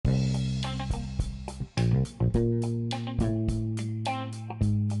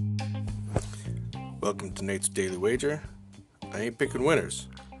Welcome to Nate's Daily Wager. I ain't picking winners,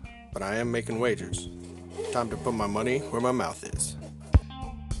 but I am making wagers. Time to put my money where my mouth is.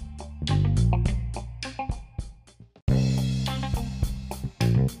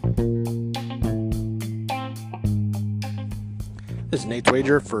 This is Nate's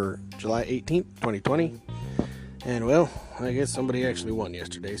Wager for July 18th, 2020. And well, I guess somebody actually won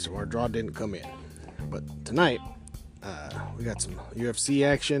yesterday, so our draw didn't come in. But tonight, we got some UFC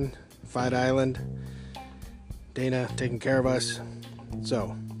action, Fight Island, Dana taking care of us.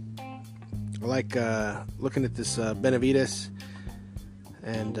 So, I like looking at this Benavidez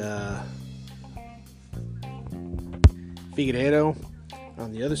and Figueiredo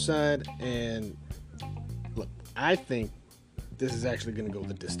on the other side. And look, I think this is actually going to go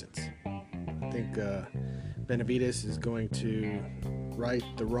the distance. I think Benavidez is going to right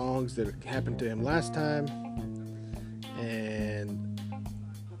the wrongs that happened to him last time. And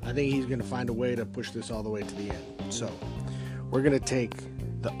I think he's going to find a way to push this all the way to the end. So, we're going to take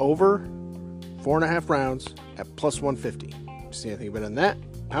the over 4.5 rounds at plus 150. See anything better than that?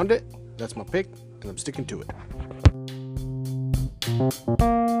 Pound it. That's my pick, and I'm sticking to it.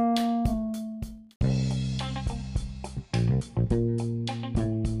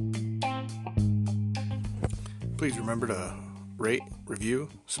 Please remember to rate, review,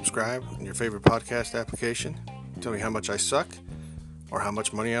 subscribe in your favorite podcast application. Tell me how much I suck or how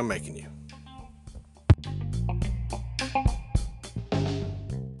much money I'm making you.